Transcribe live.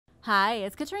Hi,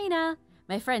 it's Katrina.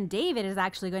 My friend David is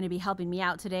actually going to be helping me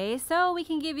out today, so we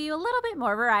can give you a little bit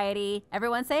more variety.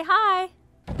 Everyone say hi.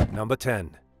 Number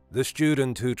 10. The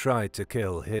student who tried to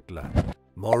kill Hitler.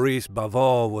 Maurice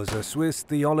Bavor was a Swiss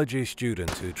theology student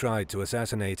who tried to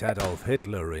assassinate Adolf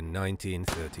Hitler in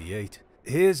 1938.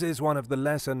 His is one of the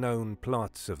lesser-known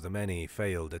plots of the many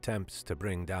failed attempts to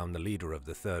bring down the leader of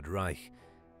the Third Reich,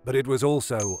 but it was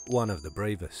also one of the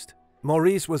bravest.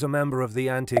 Maurice was a member of the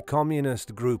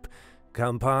anti-communist group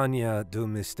Campagne du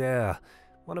Mystère,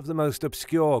 one of the most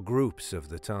obscure groups of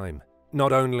the time.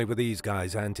 Not only were these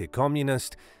guys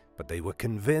anti-communist, but they were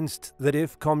convinced that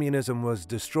if communism was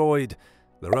destroyed,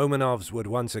 the Romanovs would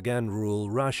once again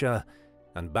rule Russia,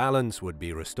 and balance would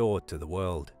be restored to the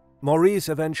world. Maurice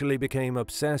eventually became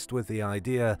obsessed with the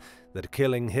idea that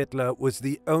killing Hitler was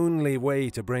the only way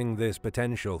to bring this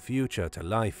potential future to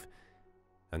life,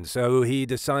 and so he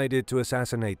decided to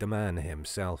assassinate the man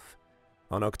himself.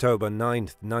 On October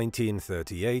 9th,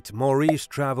 1938, Maurice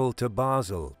traveled to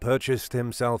Basel, purchased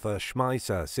himself a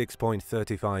Schmeisser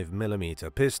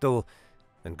 6.35mm pistol,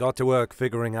 and got to work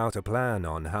figuring out a plan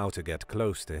on how to get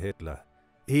close to Hitler.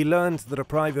 He learned that a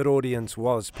private audience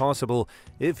was possible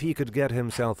if he could get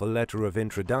himself a letter of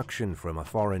introduction from a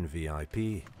foreign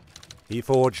VIP. He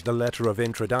forged a letter of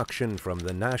introduction from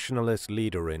the nationalist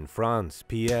leader in France,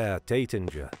 Pierre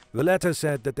Taittinger. The letter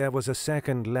said that there was a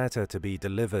second letter to be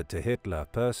delivered to Hitler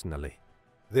personally.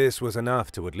 This was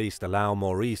enough to at least allow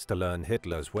Maurice to learn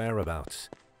Hitler's whereabouts.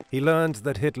 He learned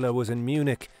that Hitler was in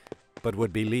Munich, but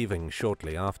would be leaving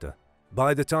shortly after.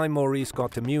 By the time Maurice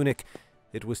got to Munich,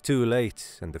 it was too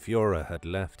late and the Führer had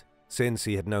left. Since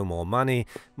he had no more money,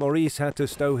 Maurice had to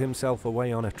stow himself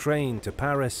away on a train to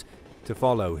Paris to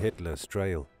follow Hitler's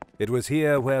trail. It was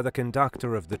here where the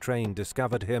conductor of the train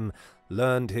discovered him,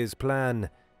 learned his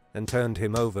plan, and turned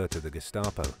him over to the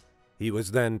Gestapo. He was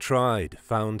then tried,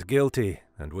 found guilty,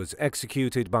 and was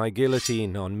executed by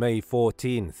guillotine on May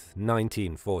 14th,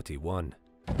 1941.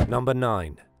 Number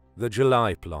 9. The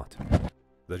July Plot.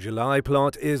 The July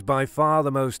Plot is by far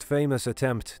the most famous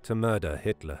attempt to murder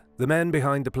Hitler. The men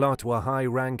behind the plot were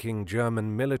high-ranking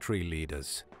German military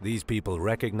leaders. These people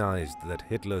recognized that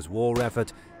Hitler's war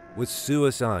effort was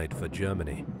suicide for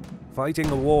Germany. Fighting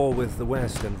a war with the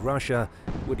West and Russia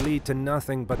would lead to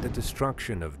nothing but the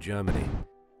destruction of Germany.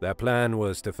 Their plan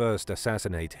was to first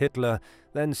assassinate Hitler,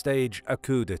 then stage a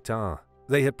coup d'etat.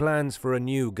 They had plans for a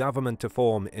new government to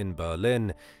form in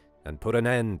Berlin and put an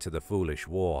end to the foolish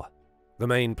war. The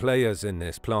main players in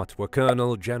this plot were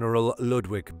Colonel General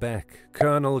Ludwig Beck,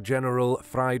 Colonel General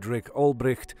Friedrich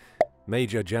Olbricht,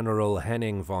 Major General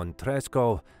Henning von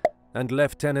Treschow, and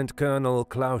Lieutenant Colonel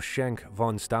Klaus Schenk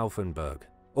von Stauffenberg.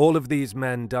 All of these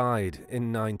men died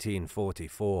in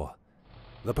 1944.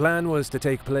 The plan was to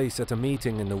take place at a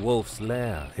meeting in the Wolf's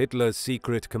Lair, Hitler's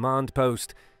secret command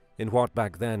post, in what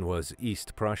back then was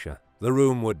East Prussia. The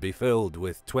room would be filled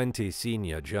with 20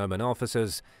 senior German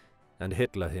officers and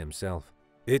Hitler himself.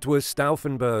 It was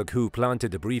Stauffenberg who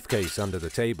planted a briefcase under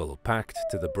the table, packed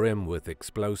to the brim with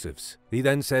explosives. He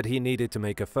then said he needed to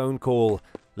make a phone call,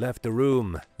 left the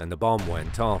room, and the bomb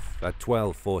went off at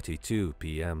 12:42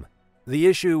 p.m. The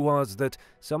issue was that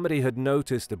somebody had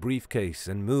noticed the briefcase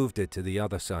and moved it to the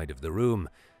other side of the room,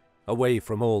 away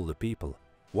from all the people.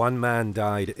 One man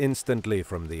died instantly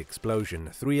from the explosion,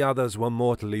 3 others were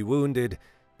mortally wounded,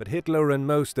 but Hitler and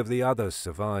most of the others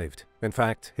survived. In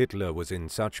fact, Hitler was in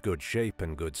such good shape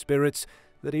and good spirits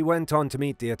that he went on to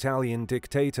meet the Italian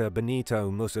dictator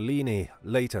Benito Mussolini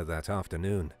later that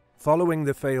afternoon. Following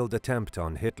the failed attempt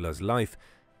on Hitler's life,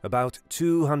 about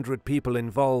 200 people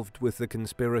involved with the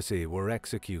conspiracy were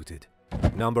executed.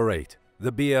 Number 8.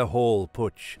 The Beer Hall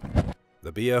Putsch.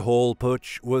 The Beer Hall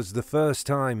Putsch was the first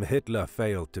time Hitler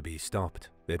failed to be stopped.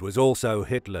 It was also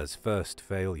Hitler's first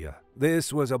failure.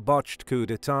 This was a botched coup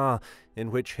d'etat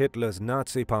in which Hitler's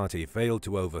Nazi Party failed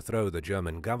to overthrow the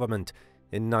German government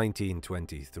in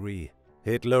 1923.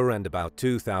 Hitler and about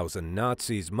 2,000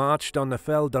 Nazis marched on the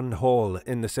Feldern Hall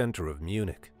in the center of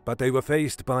Munich, but they were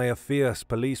faced by a fierce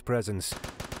police presence.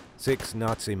 6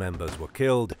 Nazi members were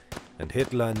killed, and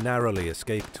Hitler narrowly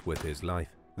escaped with his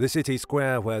life. The city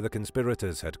square where the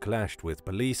conspirators had clashed with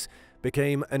police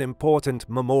became an important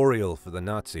memorial for the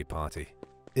Nazi Party.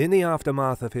 In the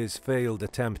aftermath of his failed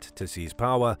attempt to seize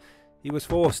power, he was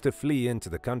forced to flee into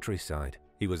the countryside.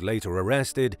 He was later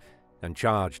arrested and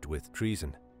charged with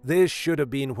treason. This should have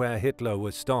been where Hitler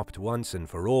was stopped once and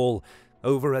for all,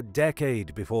 over a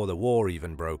decade before the war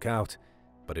even broke out,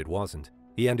 but it wasn't.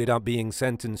 He ended up being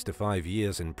sentenced to 5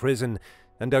 years in prison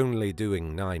and only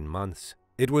doing 9 months.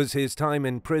 It was his time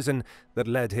in prison that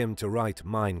led him to write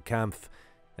Mein Kampf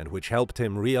and which helped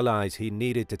him realize he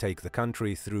needed to take the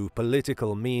country through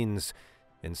political means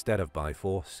instead of by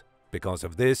force. Because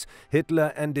of this,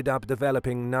 Hitler ended up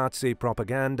developing Nazi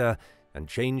propaganda and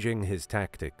changing his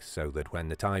tactics so that when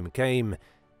the time came,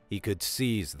 he could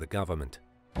seize the government.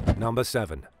 Number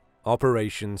 7.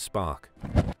 Operation Spark.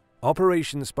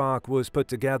 Operation Spark was put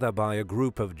together by a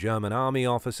group of German army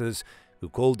officers who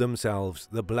called themselves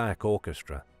the Black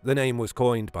Orchestra. The name was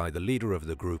coined by the leader of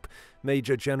the group,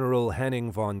 Major General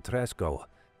Henning von Tresckow.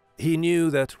 He knew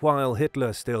that while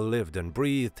Hitler still lived and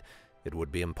breathed, it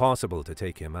would be impossible to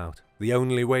take him out. The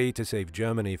only way to save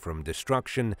Germany from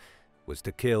destruction was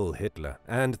to kill Hitler,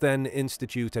 and then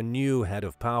institute a new head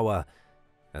of power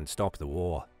and stop the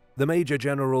war. The Major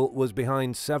General was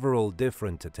behind several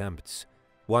different attempts.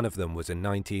 One of them was in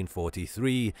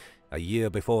 1943, a year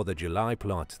before the July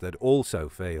plot that also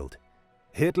failed.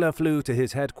 Hitler flew to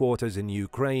his headquarters in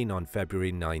Ukraine on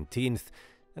February 19th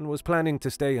and was planning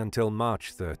to stay until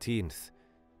March 13th.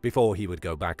 Before he would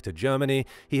go back to Germany,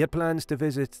 he had plans to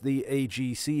visit the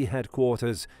AGC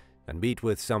headquarters and meet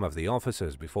with some of the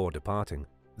officers before departing.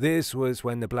 This was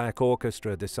when the Black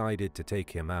Orchestra decided to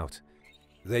take him out.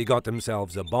 They got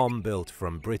themselves a bomb built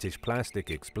from British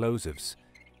plastic explosives.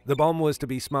 The bomb was to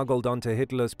be smuggled onto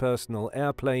Hitler's personal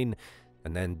airplane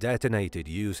and then detonated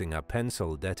using a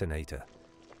pencil detonator.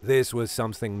 This was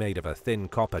something made of a thin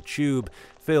copper tube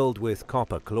filled with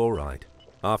copper chloride.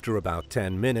 After about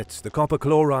 10 minutes, the copper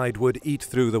chloride would eat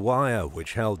through the wire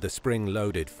which held the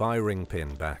spring-loaded firing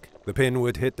pin back. The pin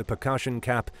would hit the percussion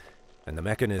cap and the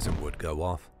mechanism would go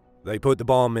off. They put the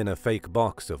bomb in a fake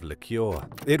box of liqueur.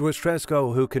 It was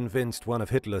Tresckow who convinced one of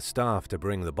Hitler's staff to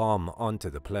bring the bomb onto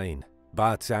the plane.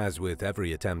 But as with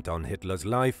every attempt on Hitler's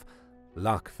life,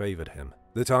 luck favored him.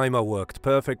 The timer worked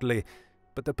perfectly,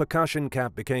 but the percussion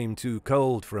cap became too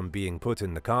cold from being put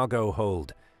in the cargo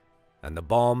hold, and the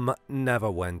bomb never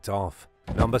went off.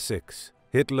 Number 6.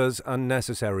 Hitler's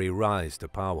unnecessary rise to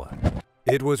power.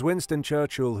 It was Winston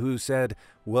Churchill who said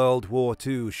World War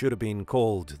II should have been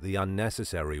called the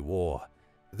unnecessary war.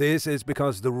 This is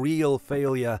because the real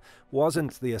failure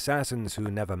wasn't the assassins who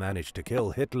never managed to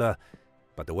kill Hitler,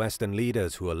 but the Western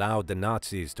leaders who allowed the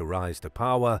Nazis to rise to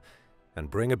power and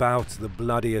bring about the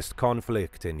bloodiest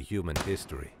conflict in human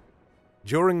history.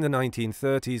 During the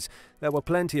 1930s, there were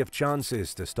plenty of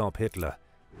chances to stop Hitler,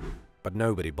 but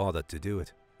nobody bothered to do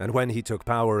it. And when he took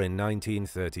power in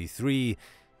 1933,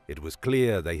 it was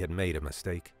clear they had made a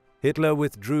mistake. Hitler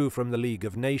withdrew from the League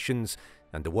of Nations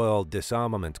and the World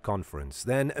Disarmament Conference,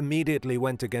 then immediately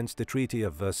went against the Treaty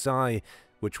of Versailles,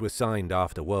 which was signed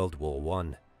after World War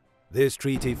I. This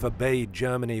treaty forbade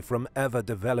Germany from ever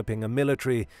developing a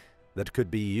military that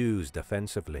could be used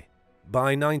offensively.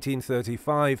 By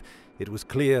 1935, it was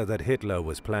clear that Hitler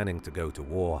was planning to go to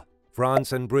war.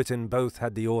 France and Britain both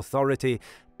had the authority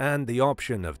and the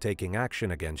option of taking action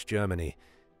against Germany,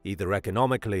 either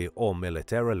economically or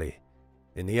militarily.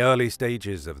 In the early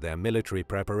stages of their military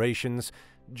preparations,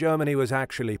 Germany was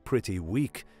actually pretty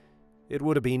weak. It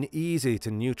would have been easy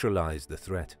to neutralize the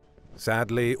threat.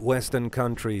 Sadly, Western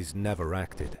countries never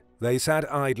acted. They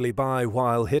sat idly by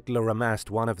while Hitler amassed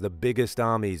one of the biggest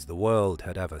armies the world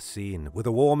had ever seen, with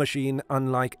a war machine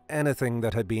unlike anything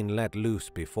that had been let loose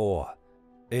before.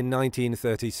 In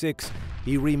 1936,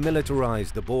 he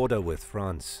remilitarized the border with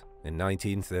France. In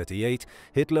 1938,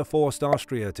 Hitler forced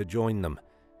Austria to join them.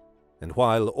 And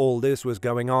while all this was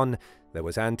going on, there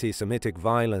was anti-Semitic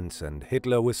violence, and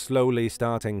Hitler was slowly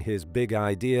starting his big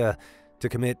idea to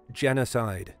commit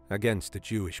genocide against the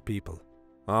Jewish people.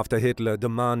 After Hitler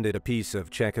demanded a piece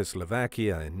of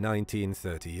Czechoslovakia in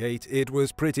 1938, it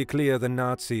was pretty clear the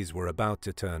Nazis were about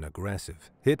to turn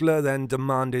aggressive. Hitler then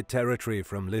demanded territory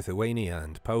from Lithuania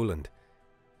and Poland.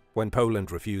 When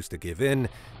Poland refused to give in,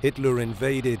 Hitler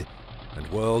invaded, and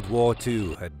World War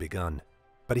II had begun.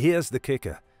 But here's the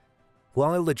kicker.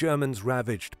 While the Germans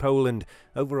ravaged Poland,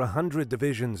 over 100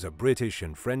 divisions of British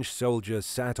and French soldiers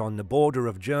sat on the border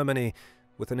of Germany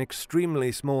with an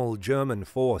extremely small German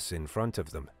force in front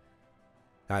of them.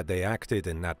 Had they acted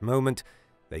in that moment,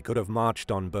 they could have marched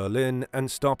on Berlin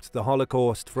and stopped the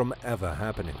Holocaust from ever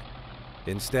happening.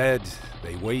 Instead,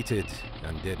 they waited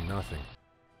and did nothing.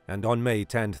 And on May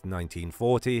 10,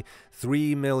 1940,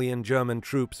 3 million German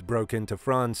troops broke into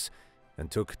France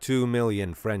and took 2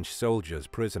 million French soldiers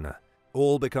prisoner.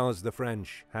 All because the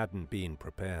French hadn't been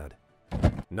prepared.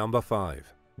 Number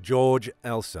 5. George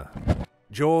Elser.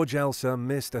 George Elser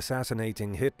missed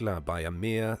assassinating Hitler by a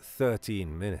mere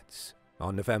 13 minutes.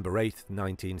 On November 8,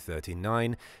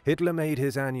 1939, Hitler made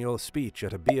his annual speech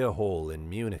at a beer hall in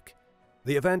Munich.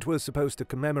 The event was supposed to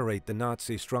commemorate the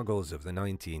Nazi struggles of the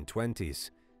 1920s.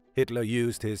 Hitler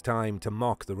used his time to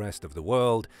mock the rest of the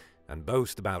world and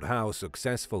boast about how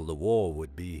successful the war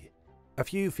would be. A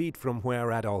few feet from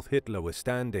where Adolf Hitler was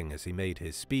standing as he made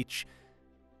his speech,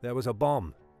 there was a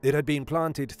bomb. It had been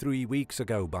planted 3 weeks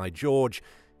ago by George,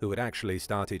 who had actually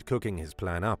started cooking his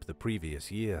plan up the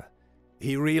previous year.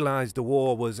 He realized the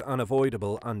war was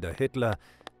unavoidable under Hitler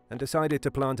and decided to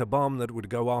plant a bomb that would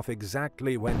go off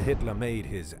exactly when Hitler made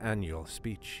his annual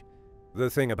speech. The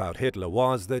thing about Hitler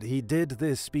was that he did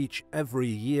this speech every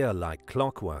year like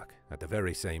clockwork at the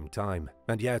very same time,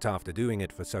 and yet after doing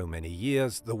it for so many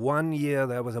years, the one year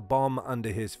there was a bomb under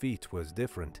his feet was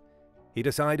different. He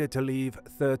decided to leave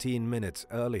 13 minutes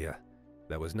earlier.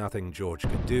 There was nothing George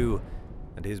could do,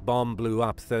 and his bomb blew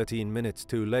up 13 minutes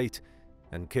too late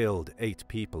and killed 8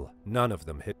 people, none of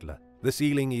them Hitler. The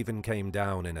ceiling even came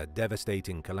down in a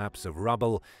devastating collapse of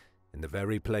rubble in the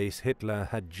very place Hitler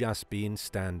had just been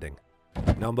standing.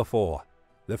 Number 4.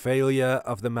 The failure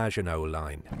of the Maginot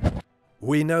Line.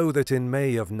 We know that in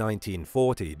May of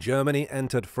 1940, Germany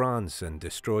entered France and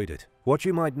destroyed it. What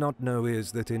you might not know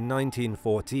is that in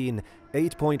 1914,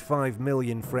 8.5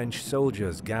 million French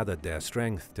soldiers gathered their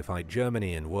strength to fight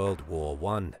Germany in World War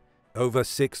I. Over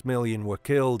 6 million were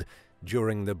killed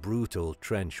during the brutal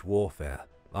trench warfare.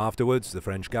 Afterwards, the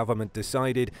French government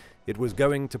decided it was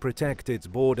going to protect its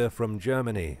border from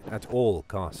Germany at all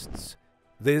costs.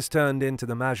 This turned into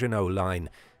the Maginot Line,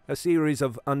 a series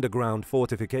of underground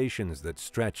fortifications that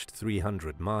stretched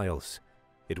 300 miles.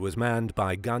 It was manned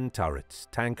by gun turrets,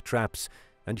 tank traps,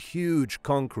 and huge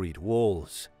concrete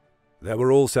walls. There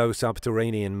were also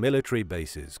subterranean military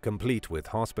bases, complete with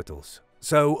hospitals.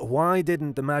 So why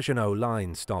didn't the Maginot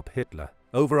Line stop Hitler?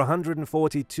 Over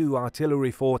 142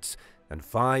 artillery forts and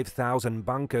 5,000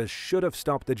 bunkers should have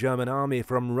stopped the German army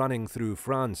from running through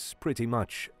France pretty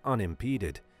much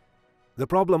unimpeded. The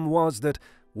problem was that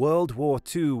World War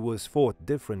II was fought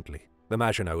differently. The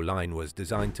Maginot Line was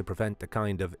designed to prevent the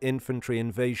kind of infantry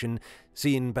invasion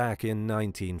seen back in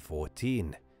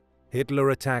 1914. Hitler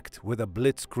attacked with a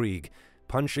blitzkrieg,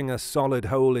 punching a solid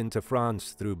hole into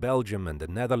France through Belgium and the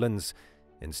Netherlands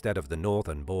instead of the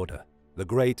northern border. The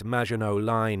Great Maginot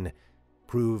Line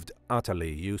proved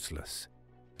utterly useless.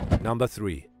 Number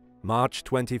 3. March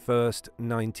 21st,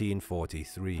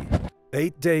 1943.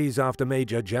 8 days after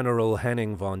Major General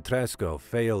Henning von Tresckow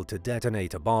failed to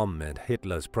detonate a bomb at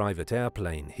Hitler's private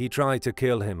airplane, he tried to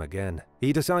kill him again.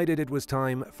 He decided it was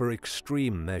time for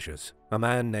extreme measures. A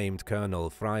man named Colonel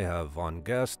Freiherr von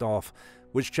Gersdorff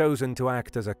was chosen to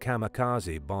act as a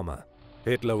kamikaze bomber.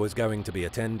 Hitler was going to be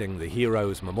attending the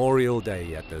Heroes' Memorial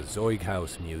Day at the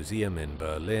Zeughaus Museum in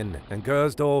Berlin, and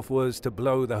Gersdorff was to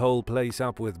blow the whole place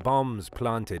up with bombs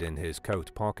planted in his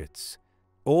coat pockets.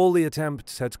 All the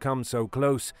attempts had come so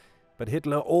close, but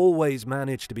Hitler always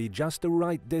managed to be just the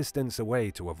right distance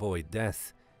away to avoid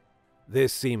death.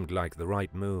 This seemed like the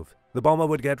right move. The bomber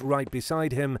would get right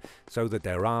beside him so that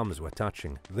their arms were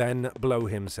touching, then blow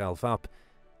himself up,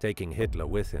 taking Hitler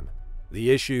with him. The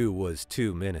issue was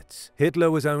 2 minutes. Hitler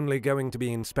was only going to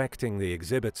be inspecting the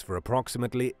exhibits for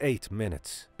approximately 8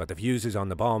 minutes, but the fuses on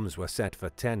the bombs were set for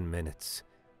 10 minutes.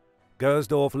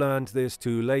 Gersdorff learned this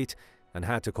too late and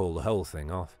had to call the whole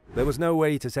thing off. There was no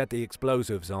way to set the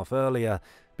explosives off earlier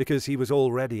because he was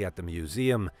already at the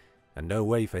museum, and no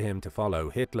way for him to follow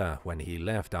Hitler when he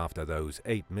left after those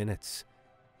 8 minutes.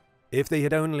 If they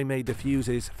had only made the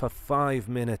fuses for 5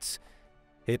 minutes,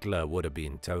 Hitler would have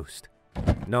been toast.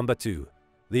 Number 2.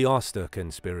 The Oster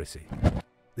Conspiracy.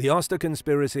 The Oster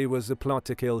Conspiracy was the plot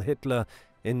to kill Hitler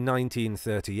in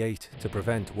 1938 to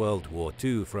prevent World War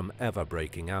II from ever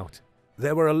breaking out.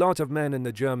 There were a lot of men in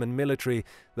the German military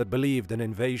that believed an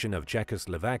invasion of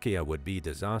Czechoslovakia would be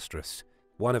disastrous.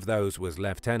 One of those was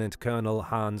Lieutenant Colonel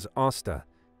Hans Oster.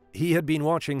 He had been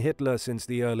watching Hitler since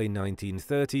the early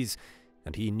 1930s,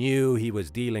 and he knew he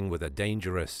was dealing with a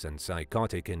dangerous and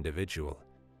psychotic individual.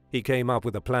 He came up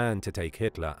with a plan to take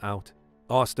Hitler out.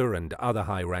 Oster and other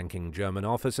high-ranking German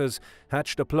officers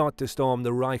hatched a plot to storm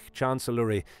the Reich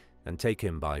Chancellery and take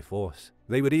him by force.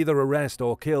 They would either arrest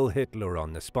or kill Hitler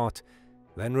on the spot,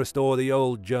 then restore the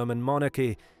old German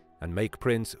monarchy and make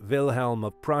Prince Wilhelm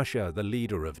of Prussia the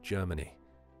leader of Germany.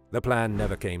 The plan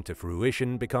never came to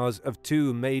fruition because of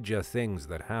 2 major things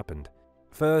that happened.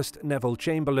 First, Neville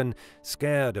Chamberlain,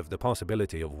 scared of the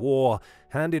possibility of war,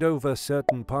 handed over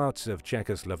certain parts of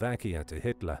Czechoslovakia to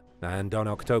Hitler, and on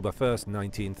October 1st,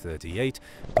 1938,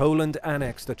 Poland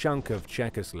annexed a chunk of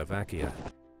Czechoslovakia.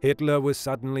 Hitler was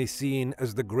suddenly seen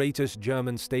as the greatest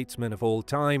German statesman of all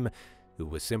time, who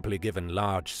was simply given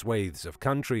large swathes of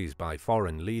countries by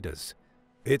foreign leaders.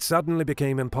 It suddenly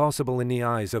became impossible in the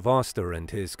eyes of Oster and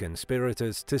his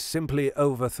conspirators to simply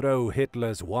overthrow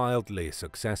Hitler's wildly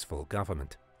successful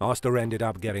government. Oster ended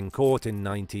up getting caught in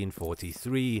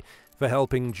 1943 for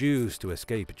helping Jews to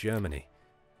escape Germany,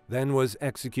 then was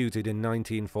executed in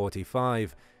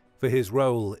 1945 for his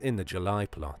role in the July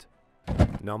plot.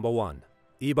 Number 1.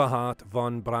 Eberhard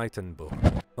von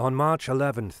Breitenbuch. On March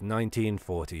 11,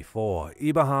 1944,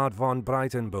 Eberhard von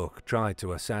Breitenbuch tried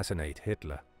to assassinate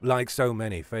Hitler. Like so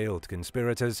many failed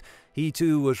conspirators, he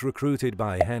too was recruited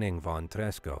by Henning von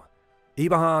Tresckow.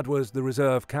 Eberhard was the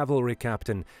reserve cavalry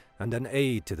captain and an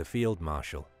aide to the field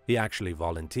marshal. He actually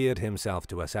volunteered himself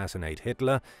to assassinate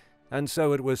Hitler, and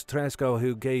so it was Tresckow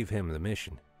who gave him the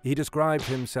mission. He described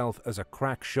himself as a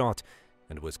crack shot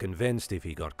and was convinced if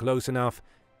he got close enough,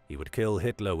 he would kill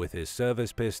Hitler with his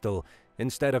service pistol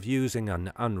instead of using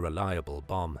an unreliable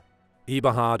bomb.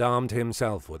 Eberhard armed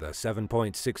himself with a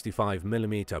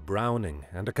 7.65mm Browning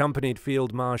and accompanied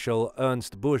Field Marshal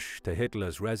Ernst Busch to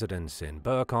Hitler's residence in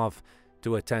Birkhoff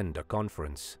to attend a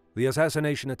conference. The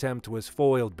assassination attempt was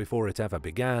foiled before it ever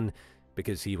began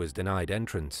because he was denied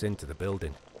entrance into the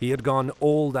building. He had gone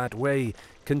all that way,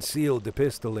 concealed the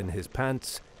pistol in his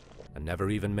pants, and never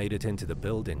even made it into the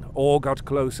building, or got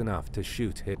close enough to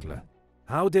shoot Hitler.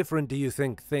 How different do you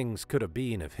think things could have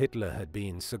been if Hitler had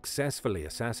been successfully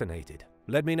assassinated?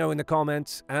 Let me know in the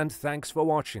comments, and thanks for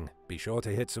watching. Be sure to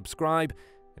hit subscribe,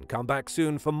 and come back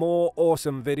soon for more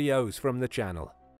awesome videos from the channel.